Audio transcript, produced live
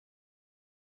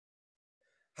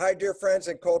Hi, dear friends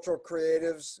and cultural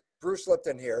creatives. Bruce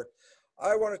Lipton here.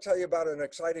 I want to tell you about an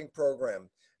exciting program.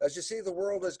 As you see, the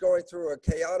world is going through a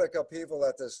chaotic upheaval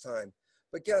at this time.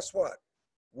 But guess what?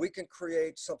 We can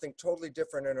create something totally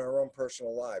different in our own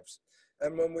personal lives.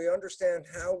 And when we understand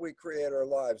how we create our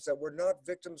lives, that we're not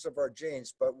victims of our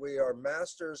genes, but we are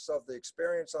masters of the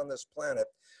experience on this planet,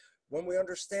 when we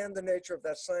understand the nature of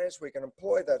that science, we can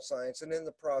employ that science and in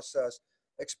the process,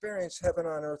 experience heaven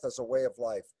on earth as a way of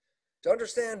life. To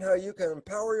understand how you can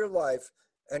empower your life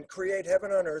and create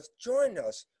heaven on earth, join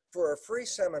us for a free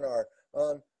seminar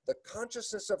on the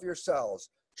consciousness of your cells,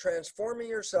 transforming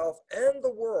yourself and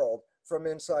the world from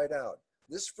inside out.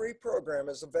 This free program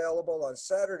is available on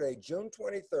Saturday, June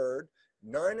 23rd,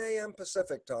 9 a.m.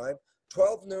 Pacific time,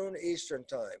 12 noon Eastern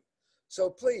time. So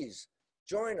please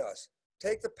join us,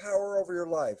 take the power over your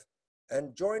life,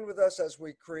 and join with us as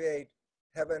we create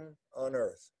heaven on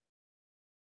earth.